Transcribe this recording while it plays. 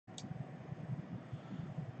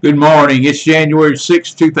Good morning. It's January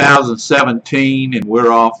 6, 2017, and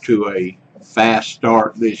we're off to a fast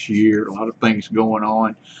start this year. A lot of things going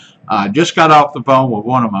on. I just got off the phone with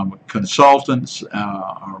one of my consultants,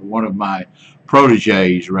 or one of my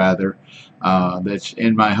proteges, rather, that's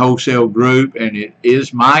in my wholesale group, and it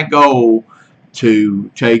is my goal to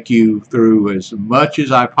take you through as much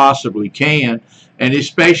as I possibly can, and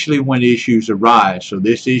especially when issues arise. So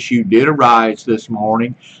this issue did arise this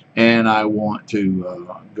morning, and I want to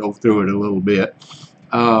go through it a little bit.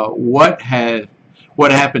 What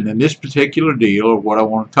happened in this particular deal, or what I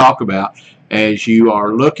want to talk about, as you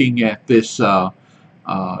are looking at this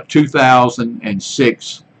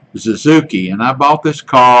 2006 Suzuki, and I bought this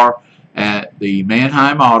car at the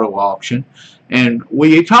Mannheim Auto Auction, and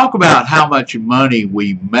we talk about how much money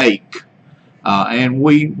we make, and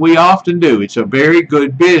we often do. It's a very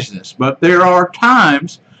good business, but there are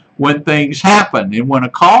times when things happen, and when a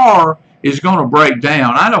car is going to break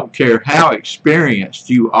down, I don't care how experienced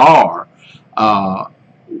you are,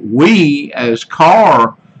 we as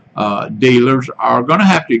car dealers are going to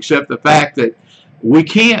have to accept the fact that we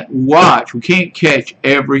can't catch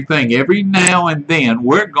everything. Every now and then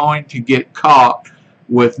we're going to get caught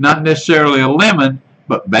with not necessarily a lemon,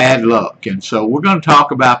 but bad luck. And so we're going to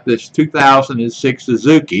talk about this 2006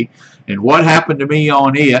 Suzuki and what happened to me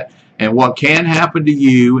on it, and what can happen to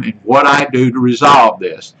you, and what I do to resolve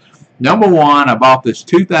this. Number one, I bought this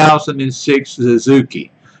 2006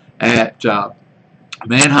 Suzuki at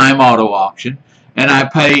Mannheim Auto Auction, and I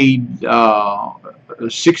paid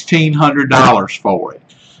 $1,600 for it.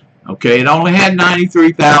 Okay, it only had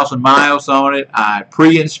 93,000 miles on it. I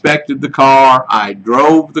pre-inspected the car. I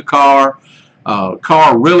drove the car.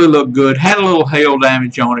 Car really looked good. Had a little hail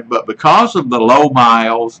damage on it, but because of the low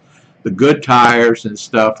miles, the good tires and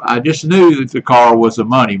stuff, I just knew that the car was a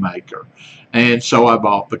money maker, and so I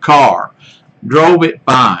bought the car. Drove it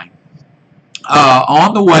fine.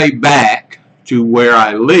 On the way back to where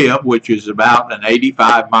I live, which is about an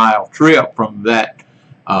 85-mile trip from that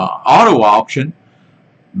auto auction,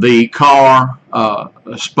 the car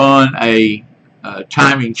spun a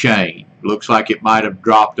timing chain. Looks like it might have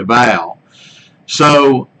dropped a valve.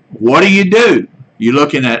 So what do? You're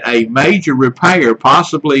looking at a major repair,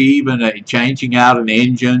 possibly even a changing out an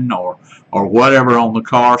engine or whatever on the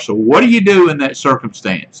car. So what do you do in that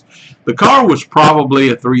circumstance? The car was probably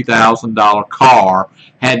a $3,000 car,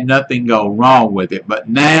 had nothing go wrong with it, but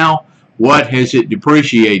now what has it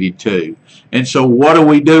depreciated to? And so what do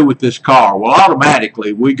we do with this car? Well,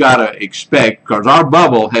 automatically we got to expect, because our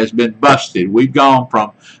bubble has been busted. We've gone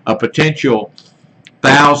from a potential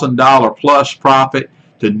 $1,000 plus profit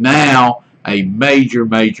to now a major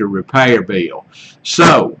repair bill.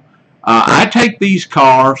 So I take these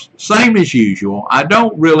cars same as usual. I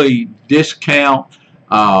don't really discount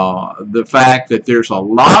the fact that there's a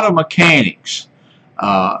lot of mechanics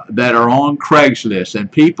that are on Craigslist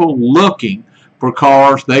and people looking for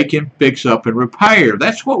cars they can fix up and repair.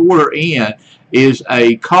 That's what we're in, is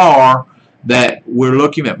a car that we're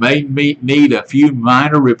looking at may need a few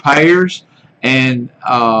minor repairs, and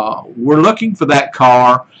we're looking for that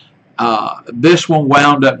car. This one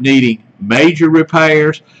wound up needing major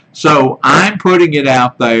repairs, so I'm putting it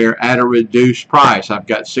out there at a reduced price. I've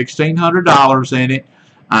got $1,600 in it.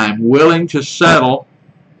 I'm willing to settle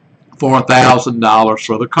for $1,000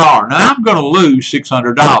 for the car. Now I'm going to lose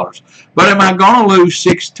 $600, but am I going to lose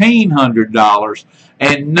 $1,600?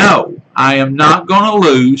 And no, I am not going to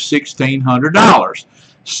lose $1,600.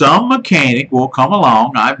 Some mechanic will come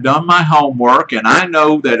along. I've done my homework, and I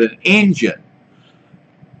know that an engine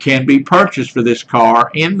can be purchased for this car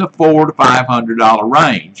in the $400 to $500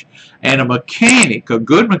 range, and a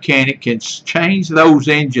good mechanic can change those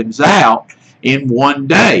engines out in one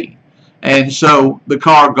day. And so the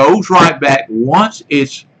car goes right back once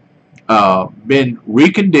it's been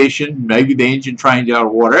reconditioned, maybe the engine changed out or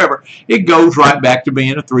whatever, it goes right back to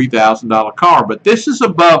being a $3,000 car. But this is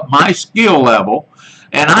above my skill level,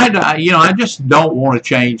 and I just don't want to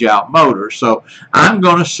change out motors. So I'm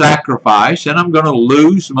going to sacrifice, and I'm going to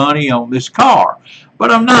lose money on this car.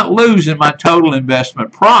 But I'm not losing my total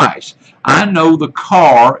investment price. I know the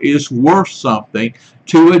car is worth something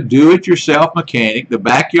to a do-it-yourself mechanic, the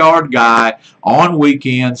backyard guy on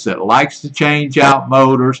weekends that likes to change out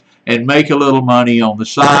motors and make a little money on the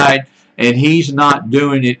side. And he's not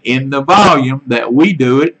doing it in the volume that we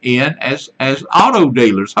do it in as auto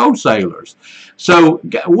dealers, wholesalers. So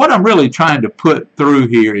what I'm really trying to put through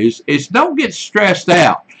here is don't get stressed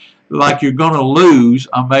out like you're going to lose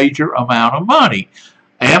a major amount of money.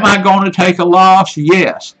 Am I going to take a loss?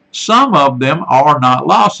 Yes. Some of them are not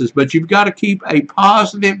losses, but you've got to keep a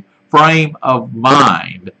positive frame of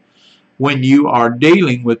mind when you are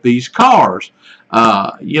dealing with these cars.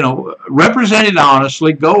 You know, represent it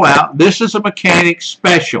honestly. Go out. This is a mechanic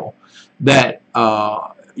special that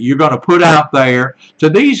you're going to put out there to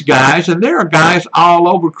these guys, and there are guys all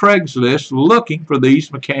over Craigslist looking for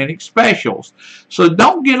these mechanic specials. So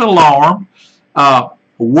don't get alarmed.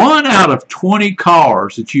 1 out of 20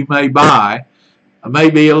 cars that you may buy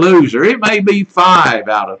may be a loser. It may be 5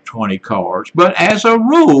 out of 20 cars, but as a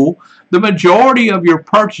rule, the majority of your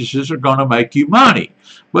purchases are going to make you money.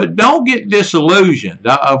 But don't get disillusioned.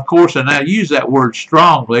 Of course, and I use that word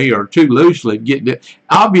strongly or too loosely.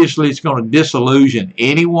 Obviously, it's going to disillusion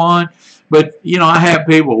anyone. But, you know, I have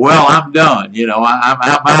people, well, I'm done. You know,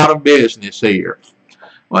 I'm out of business here.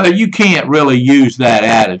 Well, you can't really use that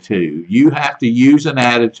attitude. You have to use an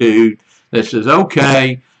attitude that says,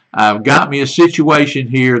 okay, I've got me a situation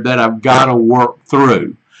here that I've got to work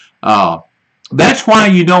through. That's why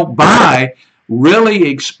you don't buy really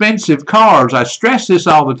expensive cars. I stress this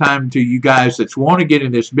all the time to you guys that want to get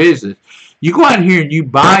in this business. You go out here and you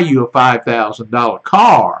buy you a $5,000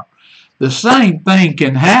 car. The same thing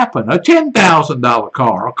can happen. A $10,000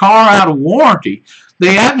 car, a car out of warranty,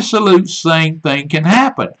 the absolute same thing can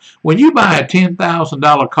happen. When you buy a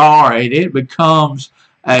 $10,000 car and it becomes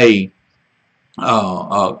a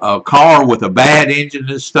car with a bad engine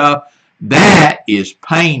and stuff, that is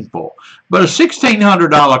painful. But a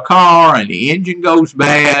 $1,600 car and the engine goes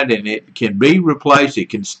bad and it can be replaced, it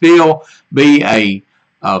can still be a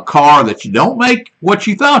car that you don't make what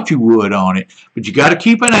you thought you would on it, but you got to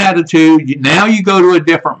keep an attitude. Now you go to a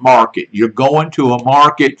different market. You're going to a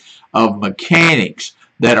market of mechanics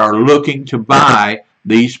that are looking to buy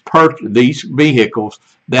these vehicles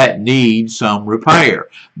that need some repair.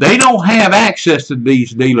 They don't have access to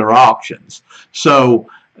these dealer auctions. So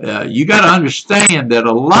you got to understand that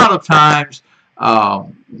a lot of times,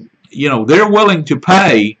 you know, they're willing to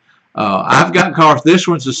pay. I've got cars. This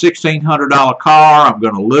one's a $1,600 car. I'm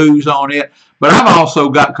going to lose on it. But I've also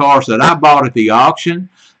got cars that I bought at the auction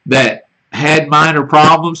that had minor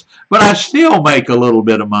problems, but I still make a little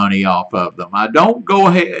bit of money off of them. I don't go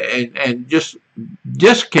ahead and just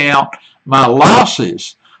discount my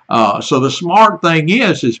losses. So the smart thing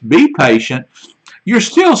is be patient. You're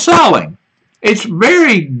still selling. It's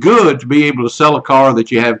very good to be able to sell a car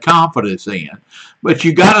that you have confidence in, but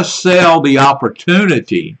you got to sell the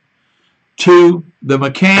opportunity to the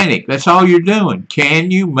mechanic. That's all you're doing. Can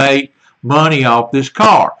you make money off this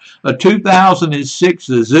car? A 2006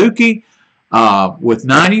 Suzuki with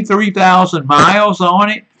 93,000 miles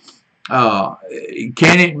on it,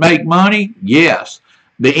 can it make money? Yes.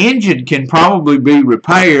 The engine can probably be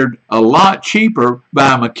repaired a lot cheaper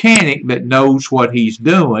by a mechanic that knows what he's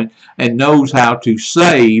doing and knows how to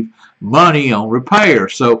save money on repair.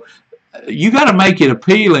 So you got to make it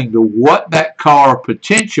appealing to what that car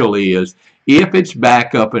potential is if it's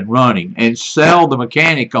back up and running, and sell the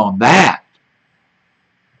mechanic on that.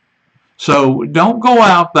 So don't go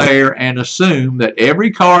out there and assume that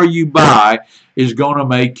every car you buy is going to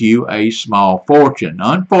make you a small fortune.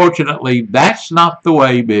 Unfortunately, that's not the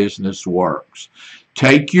way business works.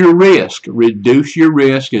 Take your risk. Reduce your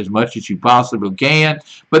risk as much as you possibly can.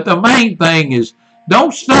 But the main thing is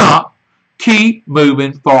don't stop. Keep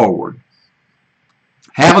moving forward.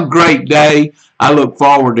 Have a great day. I look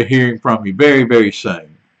forward to hearing from you very, very soon.